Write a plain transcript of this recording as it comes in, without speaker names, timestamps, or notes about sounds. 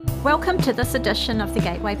Welcome to this edition of the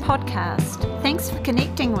Gateway Podcast. Thanks for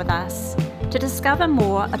connecting with us. To discover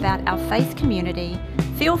more about our faith community,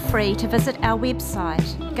 feel free to visit our website,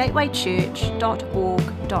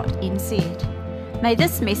 gatewaychurch.org.nz. May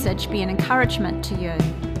this message be an encouragement to you.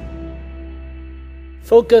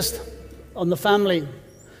 Focused on the family.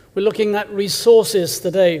 We're looking at resources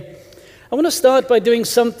today. I want to start by doing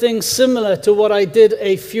something similar to what I did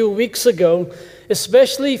a few weeks ago,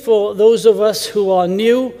 especially for those of us who are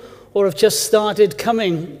new or have just started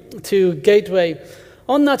coming to Gateway.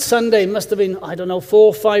 On that Sunday, must have been, 4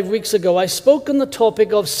 or 5 weeks ago, I spoke on the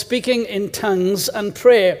topic of speaking in tongues and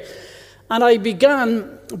prayer. And I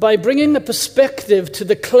began by bringing the perspective to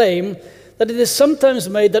the claim that it is sometimes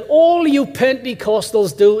made that all you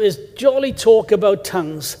Pentecostals do is jolly talk about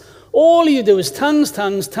tongues. All you do is tongues,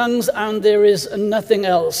 tongues, tongues, and there is nothing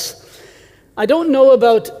else. I don't know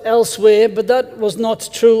about elsewhere, but that was not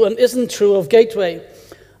true and isn't true of Gateway.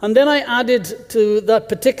 And then I added to that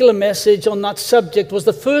particular message on that subject was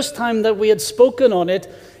the first time that we had spoken on it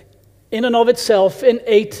in and of itself in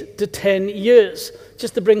 8 to 10 years,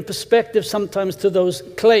 just to bring perspective sometimes to those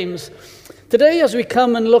claims. Today, as we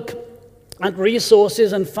come and look at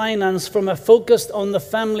resources and finance from a focused on the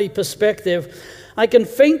family perspective, I can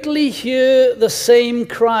faintly hear the same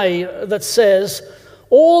cry that says,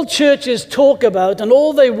 all churches talk about and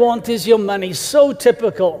all they want is your money. So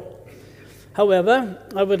typical. However,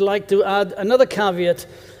 I would like to add another caveat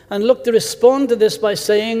and look to respond to this by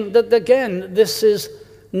saying that, again, this is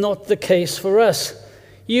not the case for us.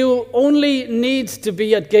 You only need to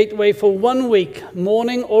be at Gateway for 1 week,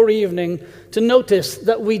 morning or evening, to notice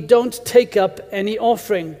that we don't take up any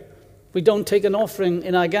offering. We don't take an offering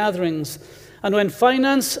in our gatherings. And when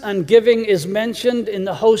finance and giving is mentioned in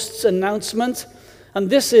the host's announcement, and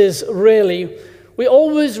this is really, we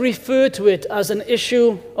always refer to it as an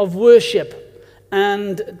issue of worship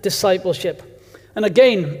and discipleship. And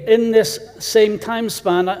again, in this same time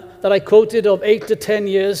span that I quoted of 8 to 10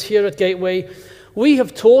 years here at Gateway, we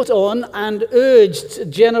have taught on and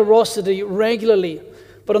urged generosity regularly.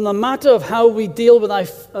 But on the matter of how we deal with our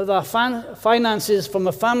finances from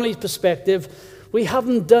a family perspective, we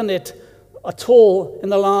haven't done it at all in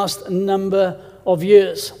the last number of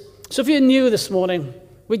years. So if you're new this morning,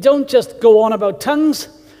 we don't just go on about tongues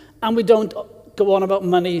and we don't go on about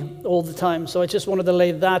money all the time. So I just wanted to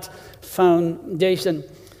lay that foundation.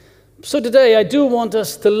 So today I do want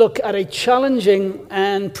us to look at a challenging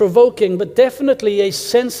and provoking, but definitely a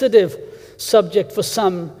sensitive subject for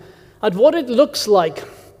some, at what it looks like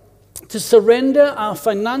to surrender our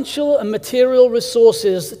financial and material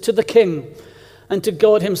resources to the King and to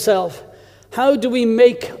God himself. How do we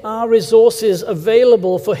make our resources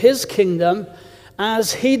available for his kingdom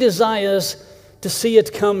as he desires to see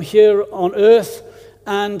it come here on earth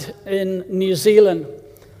and in New Zealand? I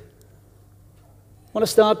want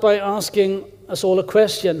to start by asking us all a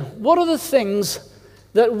question. What are the things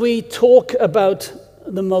that we talk about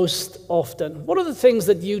the most often? What are the things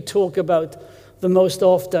that you talk about the most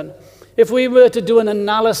often? If we were to do an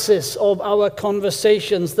analysis of our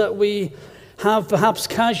conversations that we have perhaps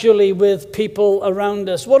casually with people around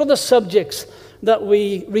us, what are the subjects that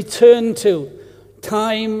we return to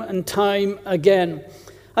time and time again?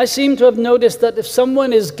 I seem to have noticed that if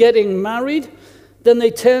someone is getting married, then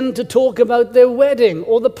they tend to talk about their wedding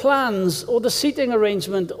or the plans or the seating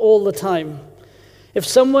arrangement all the time. If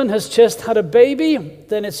someone has just had a baby,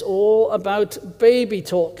 then it's all about baby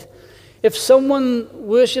talk. If someone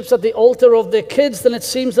worships at the altar of their kids, then it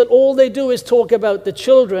seems that all they do is talk about the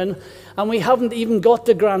children, and we haven't even got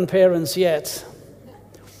the grandparents yet.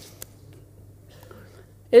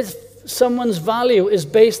 If someone's value is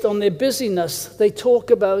based on their busyness, they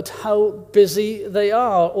talk about how busy they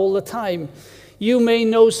are all the time. You may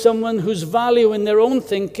know someone whose value in their own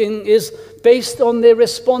thinking is based on their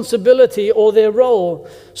responsibility or their role,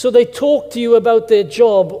 so they talk to you about their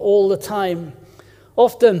job all the time.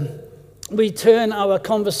 Often, we turn our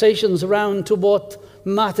conversations around to what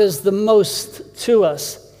matters the most to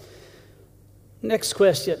us. Next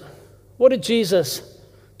question. What did Jesus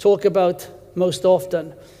talk about most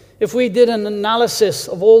often? If we did an analysis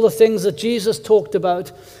of all the things that Jesus talked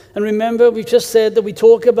about, and remember, we just said that we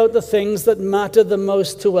talk about the things that matter the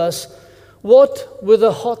most to us, what were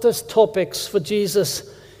the hottest topics for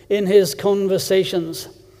Jesus in his conversations?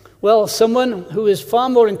 Well, someone who is far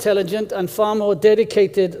more intelligent and far more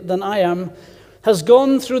dedicated than I am has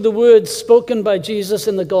gone through the words spoken by Jesus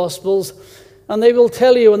in the Gospels, and they will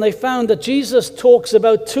tell you, and they found that Jesus talks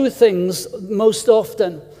about two things most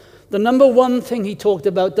often. The number one thing he talked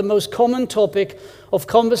about, the most common topic of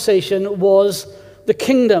conversation, was the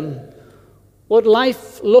kingdom. what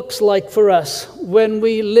life looks like for us when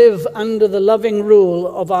we live under the loving rule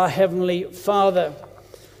of our Heavenly Father.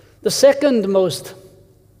 The second most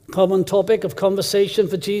common topic of conversation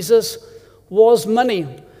for Jesus was money,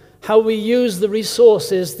 how we use the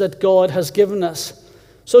resources that God has given us.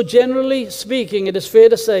 So generally speaking, it is fair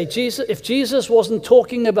to say, if Jesus wasn't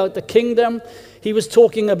talking about the kingdom, he was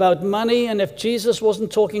talking about money, and if Jesus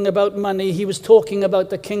wasn't talking about money, he was talking about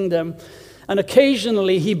the kingdom. And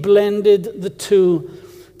occasionally he blended the two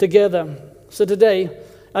together. So today,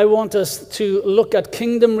 I want us to look at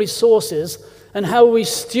kingdom resources and how we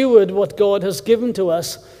steward what God has given to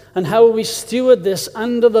us, and how we steward this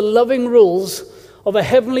under the loving rules of a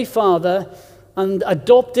Heavenly Father, and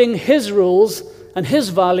adopting his rules and his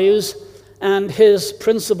values and his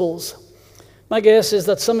principles. My guess is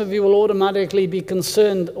that some of you will automatically be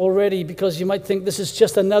concerned already, because you might think this is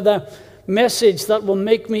just another message that will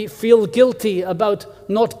make me feel guilty about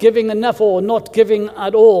not giving enough or not giving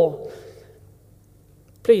at all.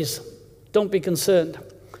 Please, don't be concerned.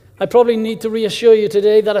 I probably need to reassure you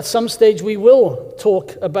today that at some stage we will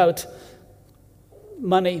talk about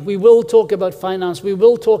money. We will talk about finance. We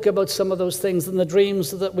will talk about some of those things and the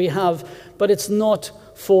dreams that we have, but it's not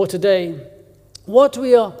for today. What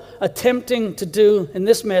we are attempting to do in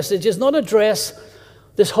this message is not address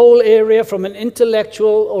this whole area from an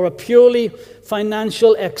intellectual or a purely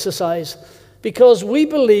financial exercise, because we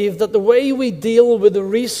believe that the way we deal with the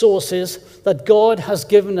resources that God has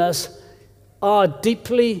given us are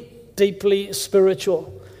deeply, deeply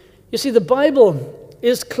spiritual. You see, the Bible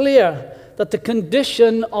is clear that the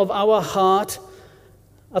condition of our heart,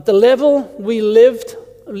 at the level we live,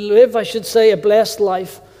 a blessed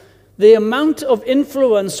life, the amount of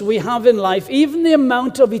influence we have in life, even the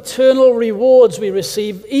amount of eternal rewards we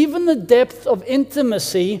receive, even the depth of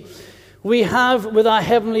intimacy we have with our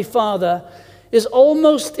Heavenly Father is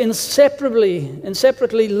almost inseparably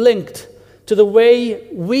linked to the way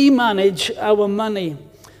we manage our money.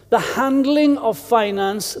 The handling of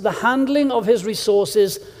finance, the handling of his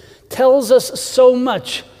resources tells us so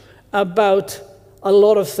much about a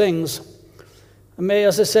lot of things. It may,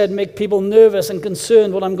 as I said, make people nervous and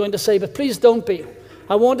concerned what I'm going to say, but please don't be.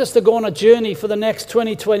 I want us to go on a journey for the next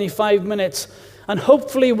 20-25 minutes, and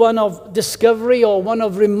hopefully one of discovery or one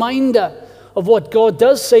of reminder of what God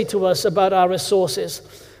does say to us about our resources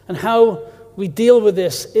and how we deal with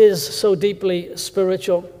this is so deeply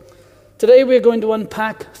spiritual. Today we're going to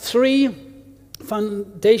unpack 3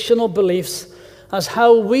 foundational beliefs as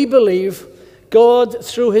how we believe God,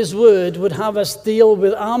 through his word, would have us deal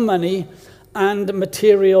with our money and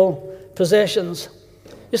material possessions.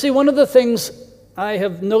 You see, one of the things I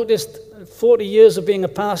have noticed 40 years of being a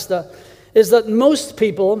pastor is that most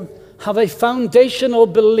people have a foundational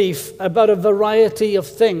belief about a variety of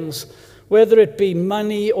things, whether it be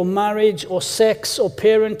money or marriage or sex or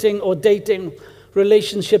parenting or dating,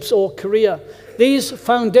 relationships or career. These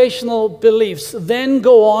foundational beliefs then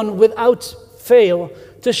go on without fail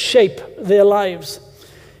to shape their lives.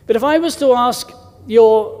 But if I was to ask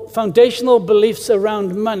your foundational beliefs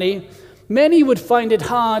around money, many would find it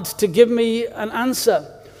hard to give me an answer.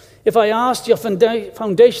 If I asked your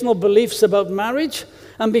foundational beliefs about marriage,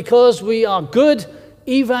 and because we are good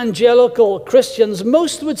evangelical Christians,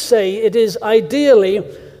 most would say it is ideally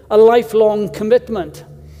a lifelong commitment.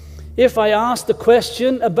 If I asked the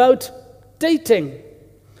question about dating,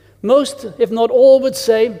 most, if not all, would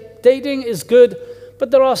say dating is good,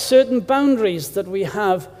 but there are certain boundaries that we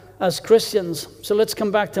have as Christians. So let's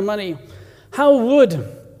come back to money. How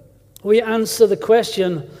would we answer the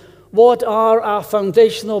question, what are our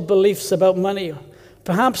foundational beliefs about money?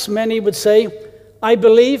 Perhaps many would say, I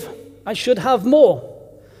believe I should have more.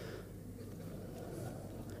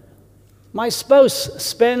 My spouse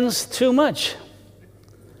spends too much.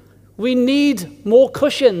 We need more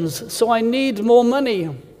cushions, so I need more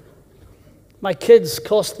money. My kids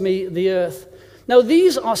cost me the earth. Now,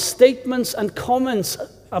 these are statements and comments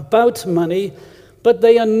about money, but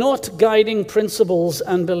they are not guiding principles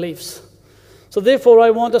and beliefs. So therefore, I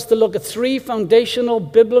want us to look at 3 foundational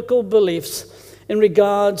biblical beliefs in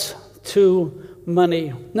regards to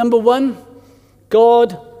money. Number 1,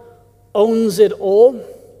 God owns it all.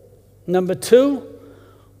 Number 2,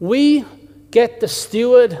 we get to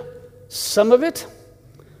steward some of it.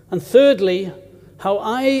 And thirdly, how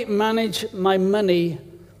I manage my money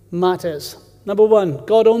matters. Number 1,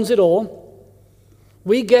 God owns it all.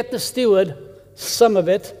 We get to steward some of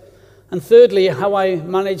it. And thirdly, how I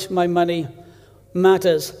manage my money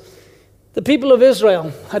matters. The people of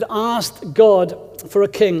Israel had asked God for a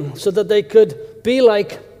king so that they could be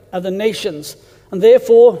like other nations. And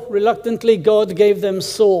therefore, reluctantly, God gave them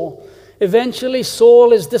Saul. Eventually,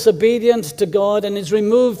 Saul is disobedient to God and is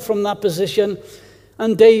removed from that position,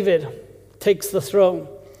 and David takes the throne.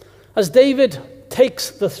 As David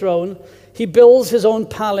takes the throne, he builds his own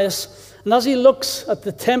palace, and as he looks at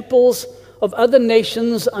the temples of other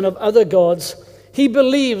nations and of other gods, he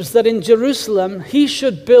believes that in Jerusalem he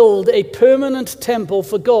should build a permanent temple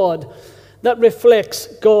for God that reflects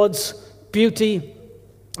God's beauty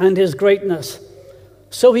and his greatness.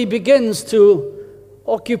 So he begins to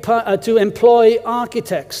employ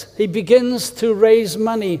architects. He begins to raise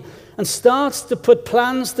money and starts to put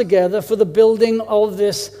plans together for the building of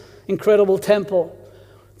this incredible temple.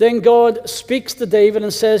 Then God speaks to David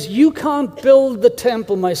and says, "You can't build the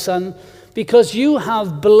temple, my son, because you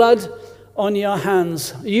have blood on your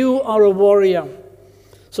hands. You are a warrior.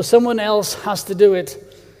 So someone else has to do it."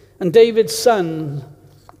 And David's son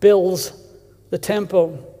builds the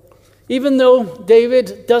temple. Even though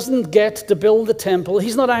David doesn't get to build the temple,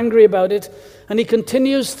 he's not angry about it, and he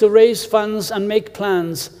continues to raise funds and make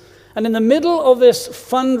plans. And in the middle of this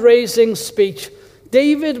fundraising speech,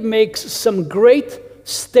 David makes some great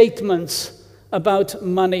statements about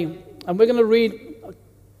money. And we're going to read a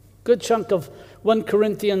good chunk of 1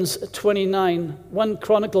 Chronicles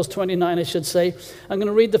 29, I should say. I'm going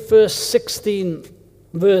to read the first 16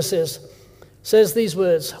 verses. It says these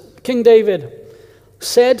words: King David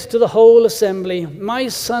said to the whole assembly, "My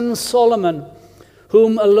son Solomon,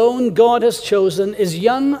 whom alone God has chosen, is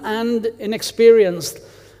young and inexperienced,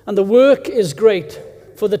 and the work is great,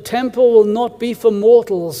 for the temple will not be for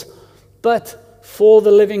mortals, but for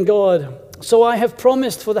the living God. So I have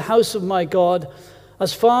promised for the house of my God,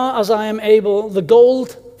 as far as I am able, the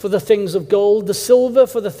gold for the things of gold, the silver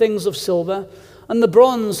for the things of silver, and the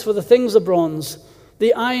bronze for the things of bronze,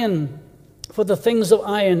 the iron for the things of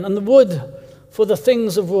iron, and the wood for the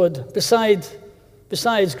things of wood, besides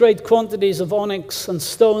great quantities of onyx and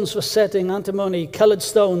stones for setting, antimony, colored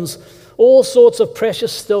stones, all sorts of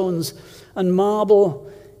precious stones, and marble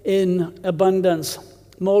in abundance.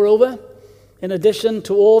 Moreover, in addition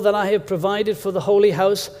to all that I have provided for the holy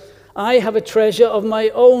house, I have a treasure of my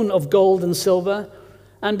own of gold and silver,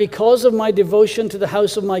 and because of my devotion to the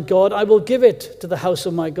house of my God, I will give it to the house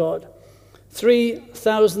of my God.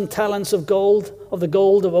 3,000 talents of gold, of the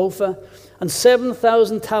gold of Ophir, and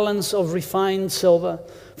 7,000 talents of refined silver,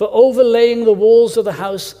 for overlaying the walls of the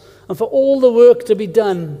house, and for all the work to be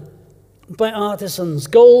done by artisans,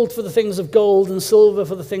 gold for the things of gold, and silver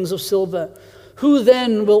for the things of silver. Who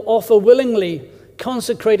then will offer willingly,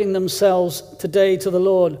 consecrating themselves today to the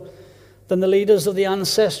Lord? Then the leaders of the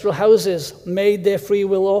ancestral houses made their free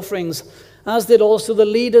will offerings, as did also the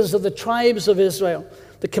leaders of the tribes of Israel,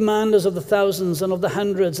 the commanders of the thousands and of the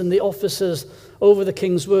hundreds, and the officers over the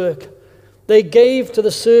king's work. They gave to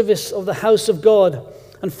the service of the house of God,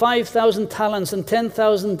 and 5,000 talents and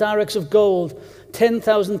 10,000 darricks of gold,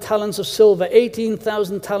 10,000 talents of silver,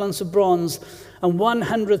 18,000 talents of bronze, and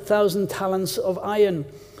 100,000 talents of iron.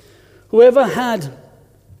 Whoever had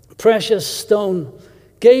precious stone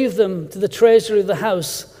gave them to the treasury of the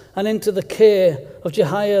house and into the care of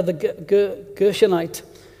Jehiah the Gershonite.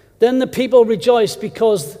 Then the people rejoiced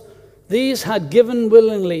because these had given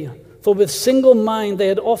willingly, for with single mind they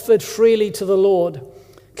had offered freely to the Lord.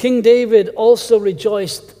 King David also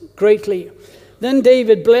rejoiced greatly. Then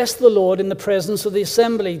David blessed the Lord in the presence of the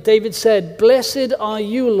assembly. David said, "Blessed are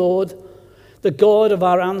you, Lord, the God of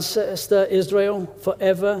our ancestor Israel,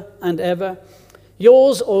 forever and ever.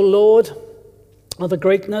 Yours, O Lord, are the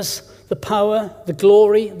greatness, the power, the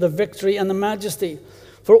glory, the victory, and the majesty.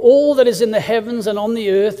 For all that is in the heavens and on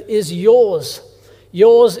the earth is yours.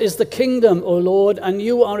 Yours is the kingdom, O Lord, and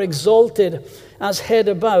you are exalted as head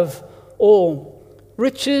above all.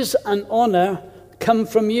 Riches and honor come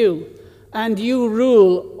from you, and you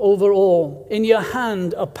rule over all. In your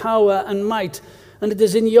hand are power and might, and it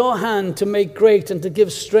is in your hand to make great and to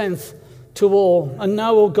give strength to all. And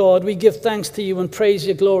now, O God, we give thanks to you and praise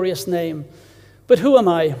your glorious name. But who am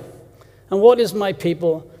I, and what is my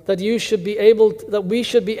people, that we should be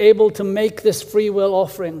able to make this free will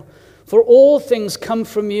offering? For all things come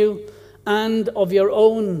from you, and of your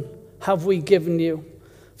own have we given you.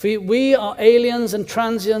 For we are aliens and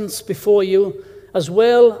transients before you, as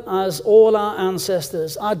well as all our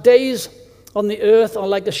ancestors. Our days on the earth are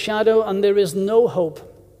like a shadow, and there is no hope.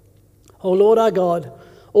 O Lord our God,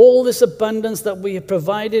 all this abundance that we have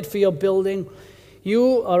provided for your building,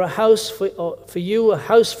 you are a house for you, a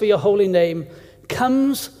house for your holy name,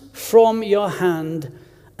 comes from your hand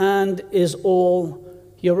and is all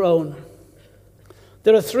your own."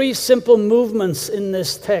 There are three simple movements in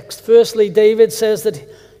this text. Firstly, David says that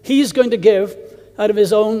he's going to give out of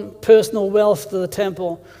his own personal wealth to the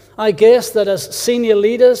temple. I guess that as senior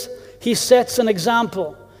leaders, He sets an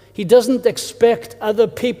example. He doesn't expect other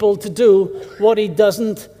people to do what he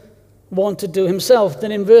doesn't want to do himself.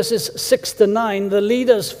 Then in verses 6 to 9, the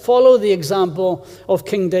leaders follow the example of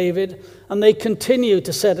King David, and they continue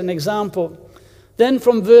to set an example. Then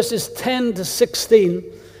from verses 10 to 16,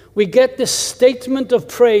 we get this statement of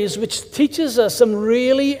praise which teaches us some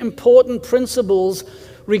really important principles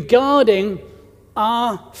regarding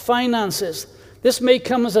our finances. This may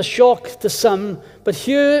come as a shock to some, but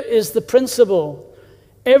here is the principle.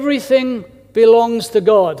 Everything belongs to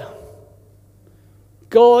God.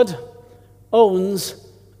 God owns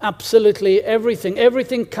absolutely everything.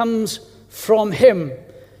 Everything comes from him.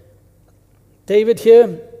 David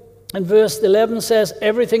here in verse 11 says,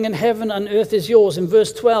 everything in heaven and earth is yours. In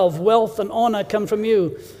verse 12, wealth and honor come from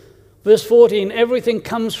you. Verse 14, everything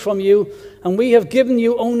comes from you, and we have given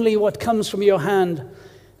you only what comes from your hand.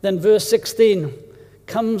 Then verse 16,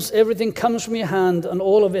 everything comes from your hand, and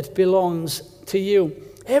all of it belongs to you.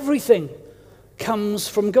 Everything comes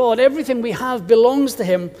from God. Everything we have belongs to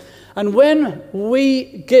him. And when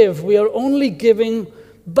we give, we are only giving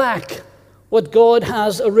back what God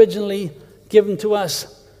has originally given to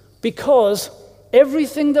us, because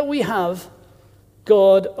everything that we have,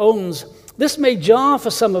 God owns. This may jar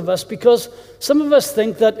for some of us, because some of us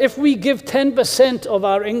think that if we give 10% of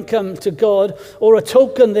our income to God, or a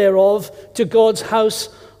token thereof to God's house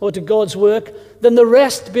or to God's work, then the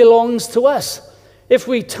rest belongs to us. If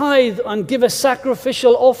we tithe and give a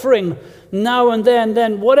sacrificial offering now and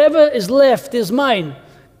then whatever is left is mine.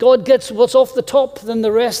 God gets what's off the top, then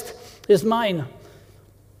the rest is mine.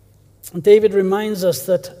 And David reminds us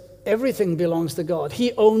that everything belongs to God.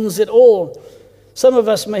 He owns it all. Some of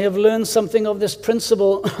us may have learned something of this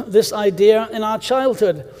principle, this idea in our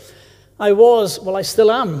childhood. I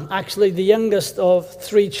still am, actually the youngest of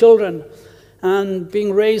 3 children. And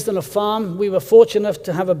being raised on a farm, we were fortunate enough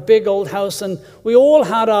to have a big old house, and we all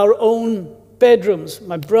had our own bedrooms.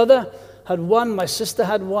 My brother had one, my sister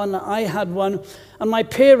had one, I had one, and my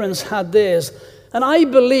parents had theirs. And I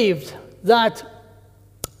believed that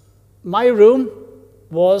my room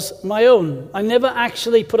was my own. I never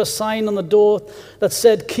actually put a sign on the door that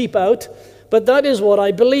said keep out, but that is what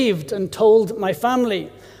I believed and told my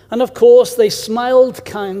family. And of course, they smiled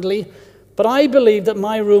kindly, but I believed that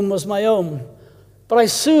my room was my own. But I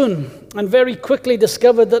soon and very quickly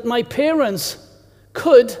discovered that my parents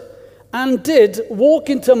could and did walk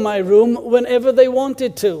into my room whenever they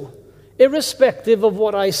wanted to. Irrespective of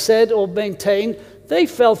what I said or maintained, they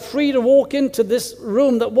felt free to walk into this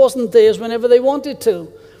room that wasn't theirs whenever they wanted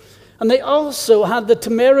to. And they also had the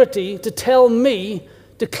temerity to tell me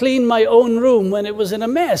to clean my own room when it was in a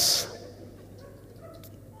mess.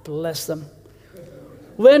 Bless them.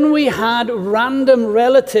 When we had random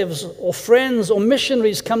relatives or friends or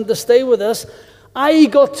missionaries come to stay with us, I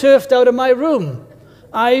got turfed out of my room.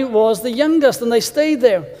 I was the youngest, and they stayed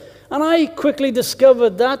there. And I quickly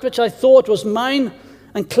discovered that which I thought was mine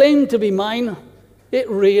and claimed to be mine, it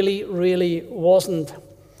really, really wasn't.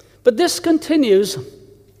 But this continues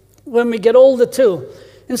when we get older too.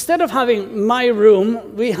 Instead of having my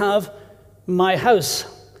room, we have my house.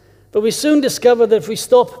 But we soon discover that if we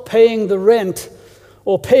stop paying the rent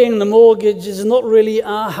or paying the mortgage, it's not really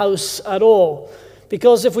our house at all.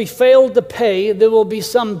 Because if we fail to pay, there will be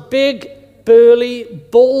some big, burly,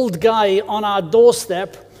 bald guy on our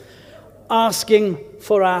doorstep asking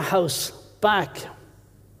for our house back.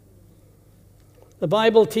 The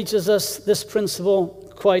Bible teaches us this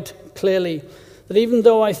principle quite clearly, that even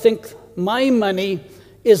though I think my money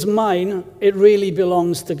is mine, it really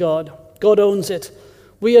belongs to God. God owns it.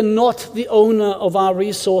 We are not the owner of our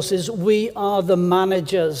resources. We are the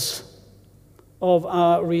managers of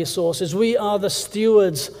our resources. We are the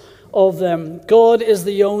stewards of them. God is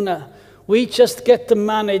the owner. We just get to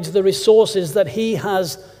manage the resources that he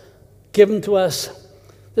has given to us.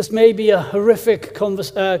 This may be a horrific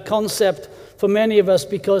concept for many of us,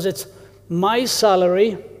 because it's my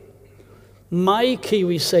salary, my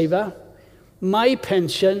KiwiSaver, my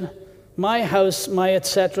pension, my house, my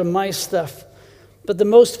etc., my stuff. But the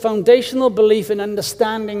most foundational belief in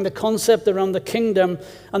understanding the concept around the kingdom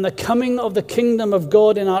and the coming of the kingdom of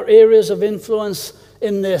God in our areas of influence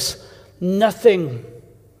in this, nothing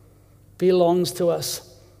belongs to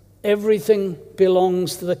us. Everything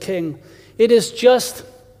belongs to the King. It is just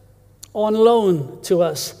on loan to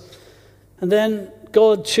us. And then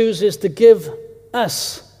God chooses to give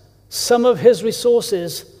us some of his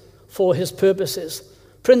resources for his purposes.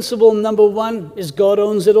 Principle number 1 is God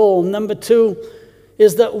owns it all. Number 2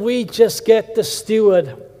 is that we just get to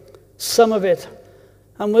steward some of it.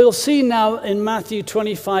 And we'll see now in Matthew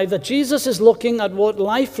 25 that Jesus is looking at what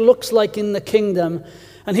life looks like in the kingdom,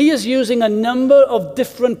 And he is using a number of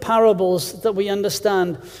different parables that we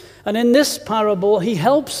understand. And in this parable, he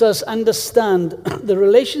helps us understand the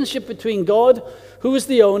relationship between God, who is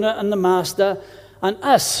the owner and the master, and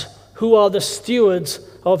us, who are the stewards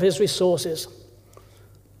of his resources.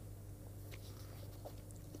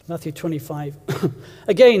 Matthew 25.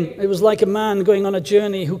 Again, it was like a man going on a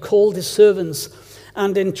journey who called his servants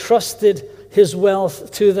and entrusted his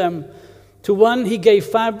wealth to them. To one he gave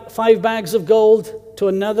 5 bags of gold, to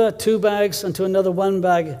another 2 bags, and to another 1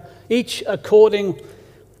 bag, each according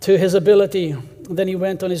to his ability. Then he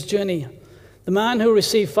went on his journey. The man who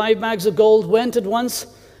received 5 bags of gold went at once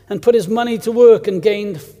and put his money to work and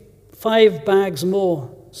gained 5 bags more.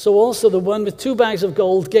 So also the one with 2 bags of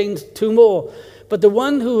gold gained 2 more. But the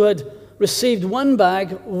one who had received 1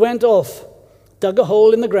 bag went off, dug a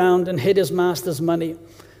hole in the ground, and hid his master's money.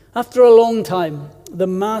 After a long time, the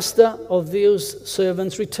master of those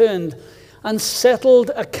servants returned and settled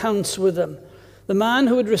accounts with them. The man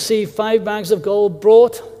who had received 5 bags of gold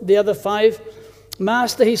brought the other 5.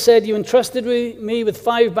 Master, he said, you entrusted me with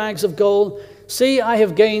 5 bags of gold. See, I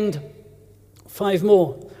have gained 5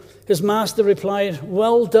 more. His master replied,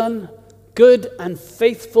 well done, good and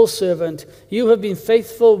faithful servant. You have been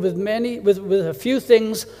faithful with a few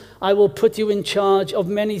things. I will put you in charge of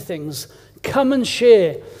many things. Come and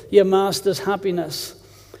share your master's happiness.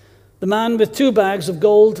 The man with 2 bags of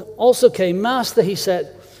gold also came. Master, he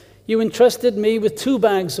said, you entrusted me with 2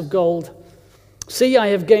 bags of gold. See, I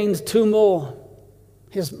have gained 2 more.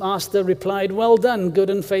 His master replied, well done, good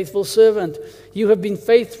and faithful servant. You have been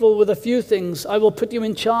faithful with a few things. I will put you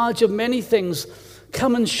in charge of many things.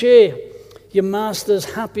 Come and share your master's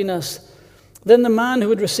happiness. Then the man who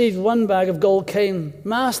had received 1 bag of gold came.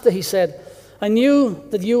 Master, he said, I knew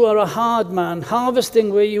that you are a hard man,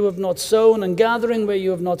 harvesting where you have not sown and gathering where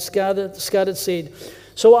you have not scattered seed.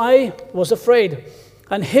 So I was afraid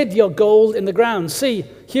and hid your gold in the ground. See,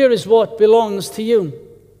 here is what belongs to you.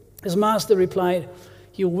 His master replied,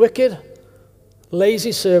 you wicked,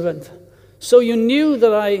 lazy servant. So you knew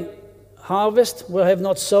that I harvest where I have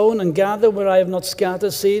not sown and gather where I have not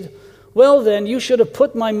scattered seed. Well then, you should have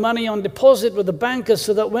put my money on deposit with the bankers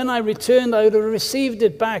so that when I returned, I would have received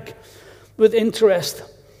it back with interest.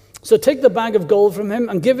 So take the bag of gold from him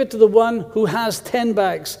and give it to the one who has 10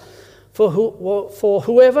 bags. For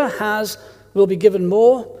whoever has will be given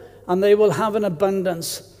more, and they will have an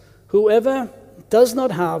abundance. Whoever does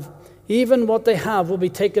not have, even what they have will be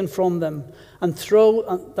taken from them. And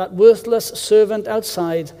throw that worthless servant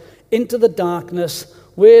outside into the darkness,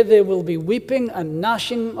 where there will be weeping and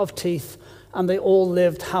gnashing of teeth. And they all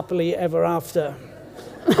lived happily ever after.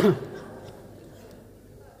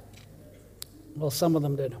 Well, some of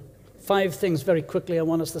them did. 5 things very quickly I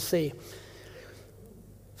want us to see.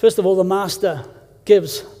 First of all, the master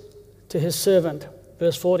gives to his servant.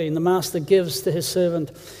 Verse 14, the master gives to his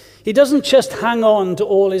servant. He doesn't just hang on to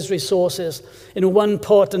all his resources in one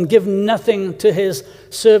pot and give nothing to his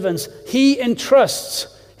servants. He entrusts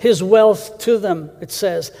his wealth to them, it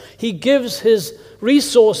says. He gives his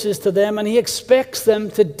resources to them, and he expects them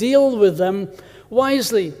to deal with them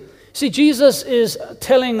wisely. See, Jesus is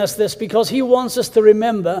telling us this because he wants us to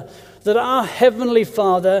remember that our Heavenly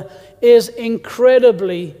Father is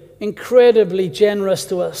incredibly generous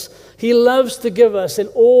to us. He loves to give us in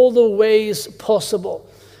all the ways possible.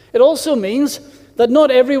 It also means that not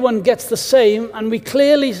everyone gets the same, and we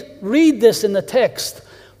clearly read this in the text,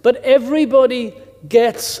 but everybody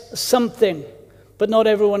gets something, but not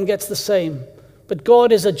everyone gets the same. But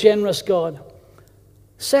God is a generous God.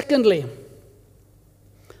 Secondly,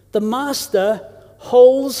 the master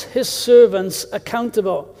holds his servants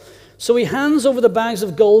accountable. So he hands over the bags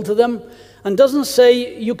of gold to them and doesn't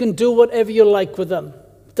say, you can do whatever you like with them.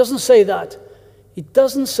 It doesn't say that. He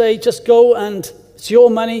doesn't say, just go and it's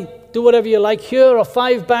your money, do whatever you like. Here are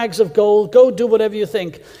 5 bags of gold, go do whatever you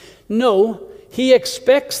think. No, he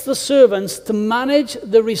expects the servants to manage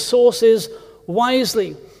the resources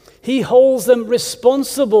wisely. He holds them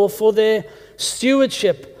responsible for their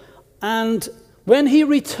stewardship. And when he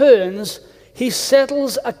returns, he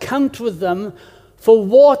settles account with them for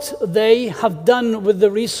what they have done with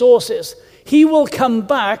the resources. He will come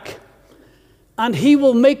back and he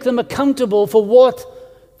will make them accountable for what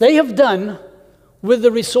they have done with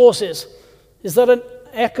the resources. Is that an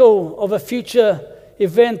echo of a future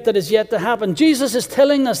event that is yet to happen? Jesus is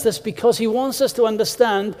telling us this because he wants us to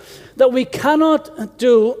understand that we cannot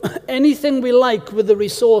do anything we like with the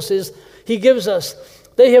resources he gives us.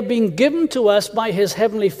 They have been given to us by his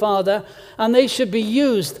Heavenly Father, and they should be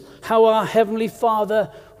used how our Heavenly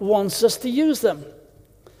Father wants us to use them.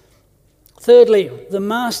 Thirdly, the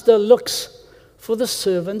master looks for the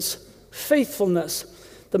servant's faithfulness.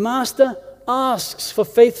 The master asks for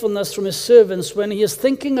faithfulness from his servants when he is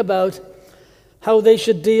thinking about how they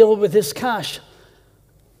should deal with his cash.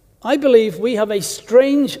 I believe we have a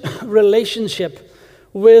strange relationship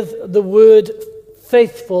with the word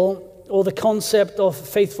faithful, or the concept of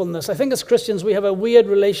faithfulness. I think as Christians we have a weird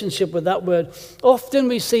relationship with that word. Often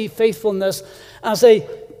we see faithfulness as a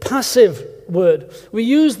passive word. We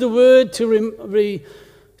use the word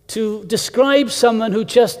to describe someone who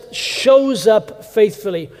just shows up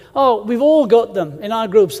faithfully. Oh, we've all got them in our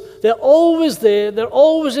groups. They're always there, they're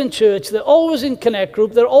always in church, they're always in Connect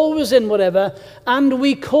group, they're always in whatever, and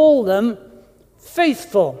we call them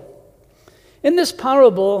faithful. In this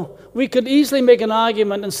parable, we could easily make an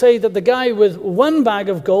argument and say that the guy with one bag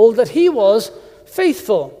of gold, that he was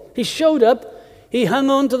faithful. He showed up, he hung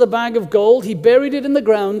on to the bag of gold, he buried it in the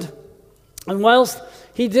ground, and whilst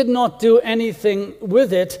he did not do anything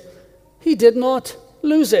with it, he did not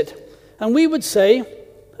lose it. And we would say,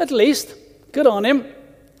 at least, good on him,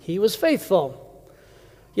 he was faithful.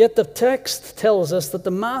 Yet the text tells us that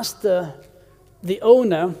the master, the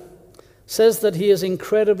owner, says that he is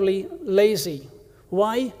incredibly lazy.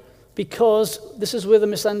 Why? Because this is where the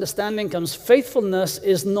misunderstanding comes. Faithfulness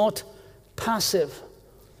is not passive.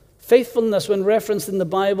 Faithfulness, when referenced in the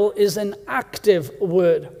Bible, is an active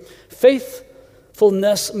word.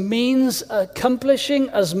 Faithfulness means accomplishing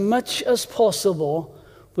as much as possible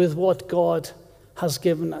with what God has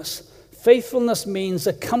given us. Faithfulness means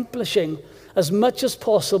accomplishing as much as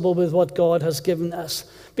possible with what God has given us.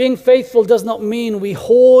 Being faithful does not mean we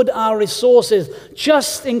hoard our resources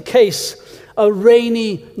just in case a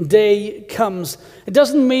rainy day comes. It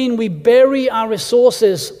doesn't mean we bury our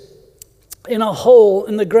resources in a hole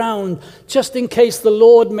in the ground just in case the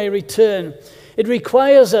Lord may return. It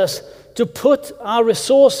requires us to put our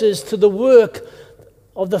resources to the work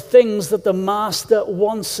of the things that the Master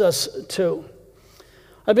wants us to.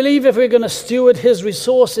 I believe if we're going to steward his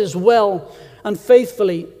resources well and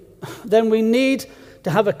faithfully, then we need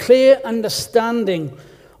to have a clear understanding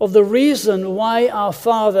of the reason why our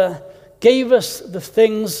Father gave us the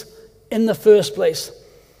things in the first place.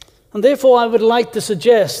 And therefore, I would like to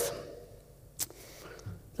suggest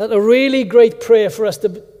that a really great prayer for us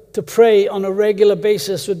to pray on a regular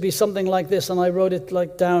basis would be something like this, and I wrote it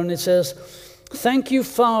down. It says, "Thank you,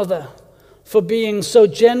 Father, for being so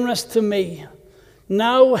generous to me.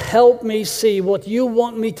 Now help me see what you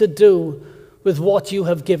want me to do with what you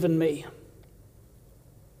have given me."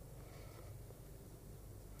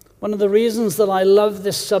 One of the reasons that I love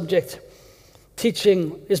this subject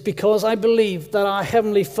teaching is because I believe that our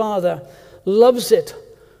Heavenly Father loves it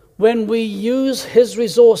when we use his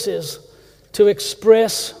resources to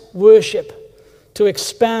express worship, to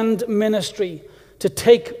expand ministry, to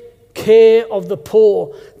take care of the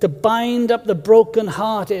poor, to bind up the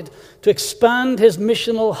brokenhearted, to expand his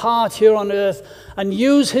missional heart here on earth, and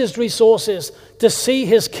use his resources to see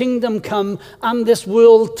his kingdom come and this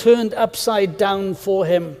world turned upside down for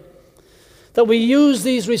him. That we use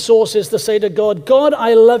these resources to say to God, God,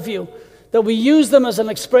 I love you. That we use them as an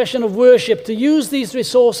expression of worship, to use these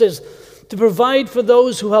resources to provide for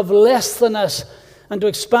those who have less than us and to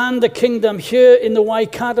expand the kingdom here in the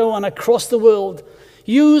Waikato and across the world.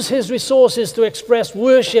 Use his resources to express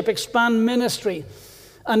worship, expand ministry,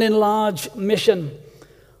 and enlarge mission.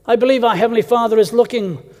 I believe our Heavenly Father is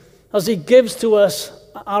looking, as he gives to us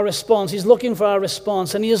our response, he's looking for our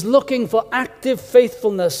response, and he is looking for active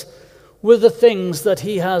faithfulness with the things that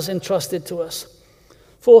he has entrusted to us.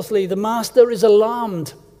 Fourthly, the master is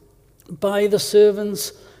alarmed by the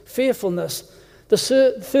servant's fearfulness. The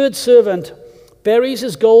third servant buries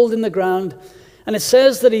his gold in the ground, and it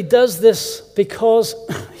says that he does this because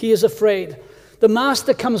he is afraid. The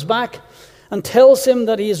master comes back and tells him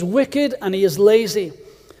that he is wicked and he is lazy.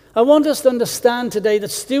 I want us to understand today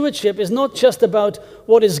that stewardship is not just about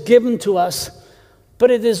what is given to us,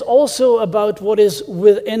 but it is also about what is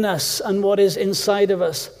within us and what is inside of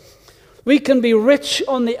us. We can be rich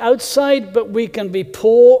on the outside, but we can be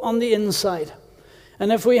poor on the inside.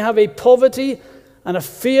 And if we have a poverty and a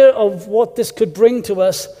fear of what this could bring to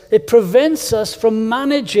us, it prevents us from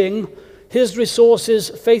managing his resources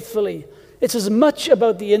faithfully. It's as much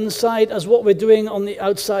about the inside as what we're doing on the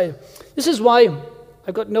outside. This is why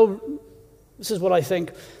this is what I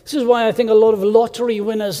think. This is why I think a lot of lottery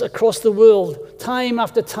winners across the world, time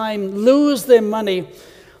after time, lose their money.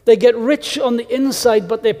 They get rich on the inside,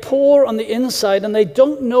 but they're poor on the inside, and they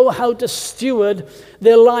don't know how to steward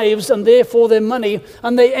their lives and therefore their money,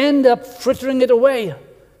 and they end up frittering it away.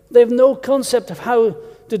 They have no concept of how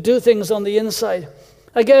to do things on the inside.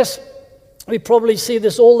 I guess We probably see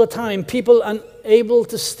this all the time. People unable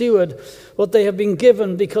to steward what they have been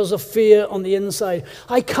given because of fear on the inside.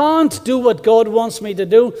 I can't do what God wants me to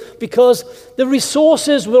do because the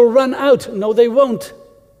resources will run out. No, they won't.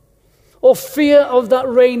 Or fear of that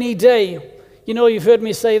rainy day. You know, you've heard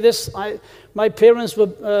me say this. My parents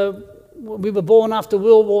we were born after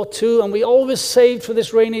World War II, and we always saved for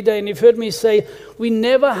this rainy day. And you've heard me say, we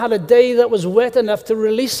never had a day that was wet enough to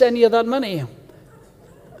release any of that money.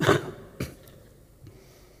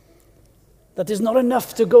 That is not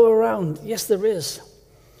enough to go around. Yes, there is.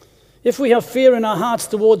 If we have fear in our hearts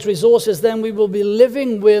towards resources, then we will be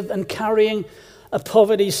living with and carrying a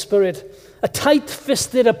poverty spirit, a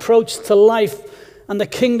tight-fisted approach to life and the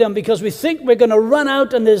kingdom, because we think we're going to run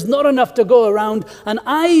out and there's not enough to go around, and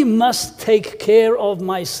I must take care of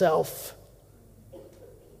myself,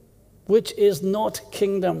 which is not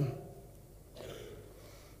kingdom.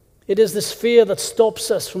 It is this fear that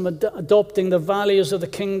stops us from adopting the values of the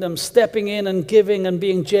kingdom, stepping in and giving and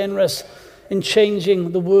being generous in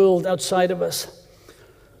changing the world outside of us.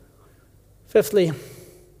 Fifthly,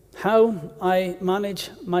 how I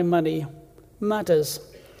manage my money matters.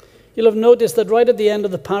 You'll have noticed that right at the end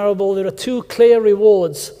of the parable, there are two clear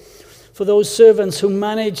rewards for those servants who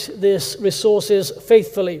manage these resources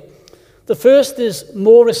faithfully. The first is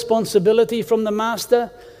more responsibility from the master,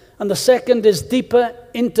 and the second is deeper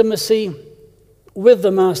intimacy with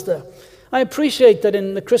the master. I appreciate that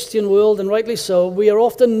in the Christian world, and rightly so, we are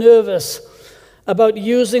often nervous about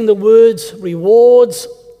using the words rewards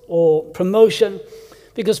or promotion,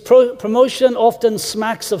 because promotion often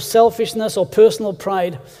smacks of selfishness or personal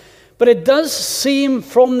pride. But it does seem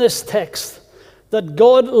from this text that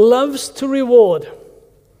God loves to reward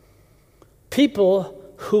people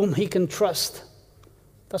whom he can trust.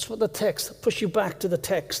 That's what the text, push you back to the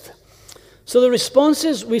text. So the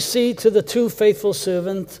responses we see to the two faithful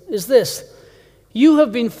servants is this: you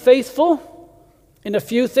have been faithful in a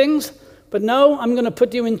few things, but now I'm going to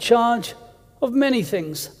put you in charge of many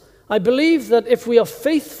things. I believe that if we are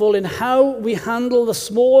faithful in how we handle the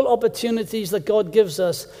small opportunities that God gives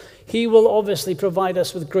us, he will obviously provide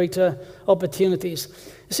us with greater opportunities.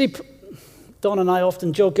 You see, Don and I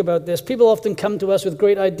often joke about this. People often come to us with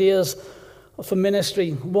great ideas for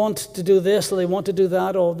ministry, want to do this or they want to do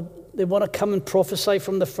that, or they want to come and prophesy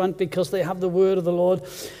from the front because they have the word of the Lord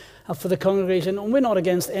for the congregation. And we're not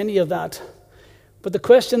against any of that. But the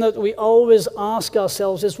question that we always ask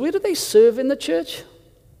ourselves is, where do they serve in the church?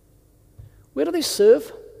 Where do they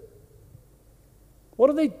serve? What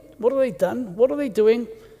have they done? What are they doing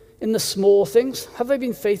in the small things? Have they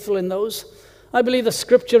been faithful in those? I believe the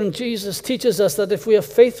scripture and Jesus teaches us that if we are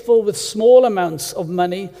faithful with small amounts of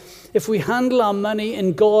money, if we handle our money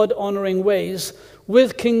in God-honoring ways,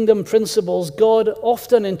 with kingdom principles, God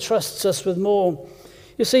often entrusts us with more.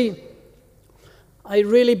 You see, I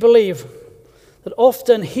really believe that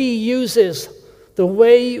often he uses the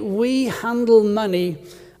way we handle money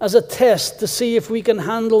as a test to see if we can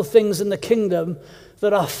handle things in the kingdom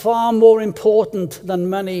that are far more important than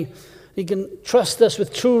money. He can trust us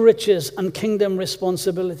with true riches and kingdom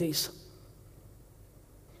responsibilities.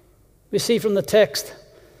 We see from the text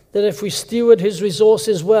that if we steward his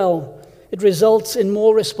resources well, it results in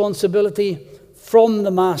more responsibility from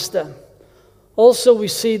the master. Also, we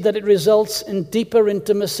see that it results in deeper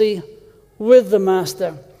intimacy with the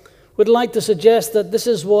master. We'd like to suggest that this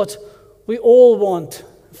is what we all want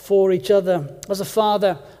for each other. As a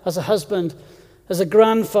father, as a husband, as a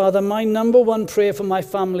grandfather, my number one prayer for my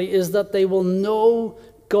family is that they will know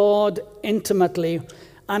God intimately.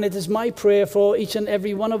 And it is my prayer for each and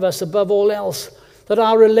every one of us, above all else, that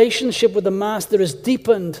our relationship with the Master is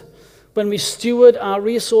deepened when we steward our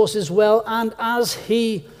resources well and as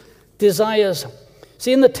he desires.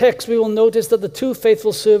 See, in the text, we will notice that the two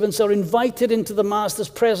faithful servants are invited into the Master's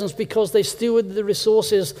presence because they steward the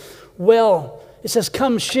resources well. It says,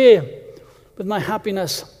 come share with my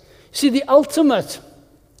happiness. See, the ultimate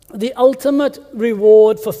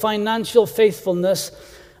reward for financial faithfulness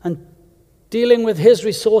and dealing with his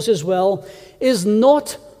resources well is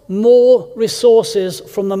not more resources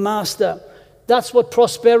from the master. That's what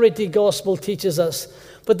prosperity gospel teaches us.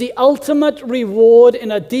 But the ultimate reward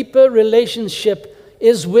in a deeper relationship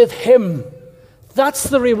is with him. That's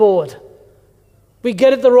the reward. We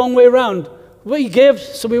get it the wrong way around. We give,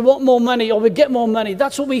 so we want more money, or we get more money.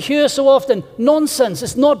 That's what we hear so often. Nonsense.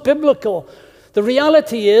 It's not biblical. The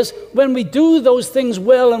reality is, when we do those things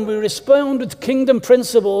well and we respond with kingdom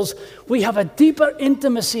principles, we have a deeper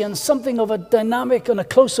intimacy and something of a dynamic and a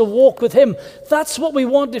closer walk with him. That's what we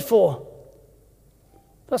want it for.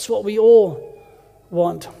 That's what we all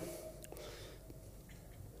want.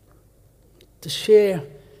 To share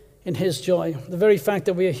in his joy. The very fact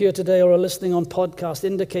that we are here today or are listening on podcast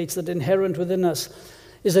indicates that inherent within us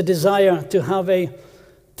is a desire to have a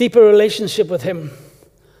deeper relationship with him.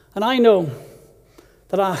 And I know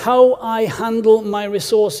that how I handle my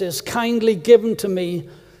resources kindly given to me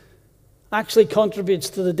actually contributes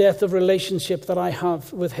to the depth of relationship that I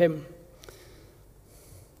have with him.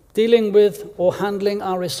 Dealing with or handling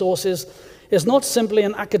our resources is not simply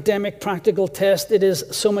an academic practical test, it is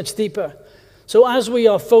so much deeper. So as we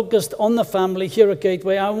are focused on the family here at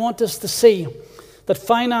Gateway, I want us to see that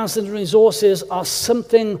finance and resources are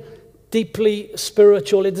something deeply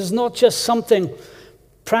spiritual. It is not just something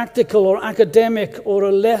practical or academic or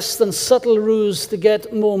a less than subtle ruse to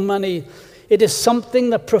get more money. It is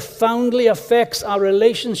something that profoundly affects our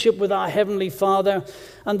relationship with our Heavenly Father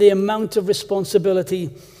and the amount of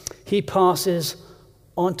responsibility he passes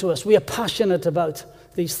on to us. We are passionate about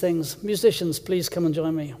these things. Musicians, please come and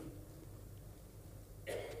join me.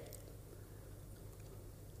 I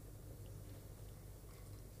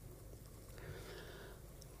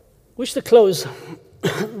wish to close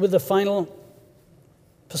with the final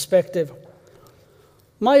perspective.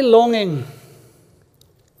 My longing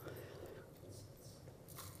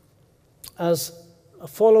as a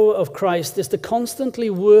follower of Christ is to constantly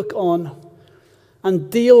work on and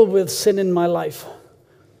deal with sin in my life,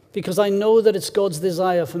 because I know that it's God's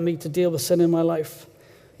desire for me to deal with sin in my life.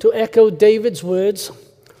 To echo David's words,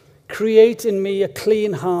 create in me a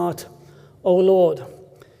clean heart, O Lord.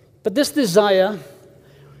 But this desire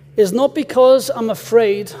is not because I'm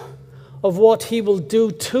afraid of what he will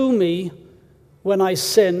do to me when I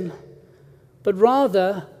sin, but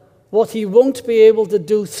rather what he won't be able to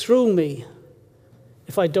do through me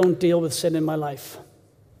if I don't deal with sin in my life.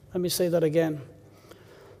 Let me say that again.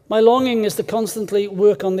 My longing is to constantly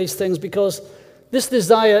work on these things because this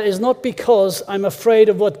desire is not because I'm afraid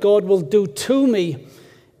of what God will do to me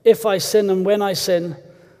if I sin and when I sin,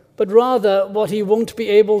 but rather what he won't be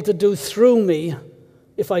able to do through me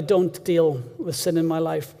if I don't deal with sin in my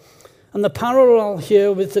life. And the parallel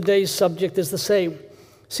here with today's subject is the same.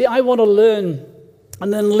 See, I want to learn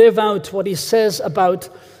and then live out what he says about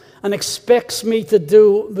and expects me to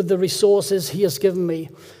do with the resources he has given me.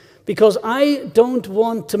 Because I don't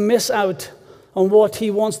want to miss out on what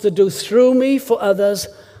he wants to do through me for others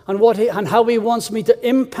and how he wants me to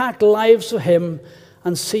impact lives for him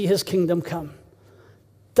and see his kingdom come.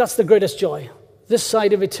 That's the greatest joy. This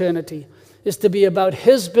side of eternity is to be about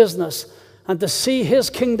his business and to see his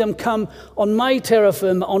kingdom come on my terra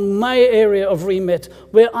firma, on my area of remit,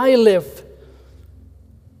 where I live.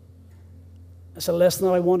 It's a lesson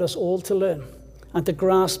that I want us all to learn and to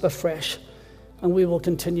grasp afresh. And we will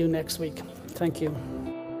continue next week. Thank you.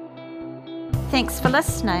 Thanks for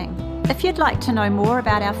listening. If you'd like to know more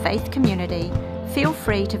about our faith community, feel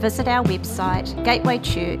free to visit our website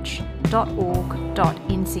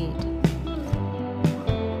gatewaychurch.org.nz.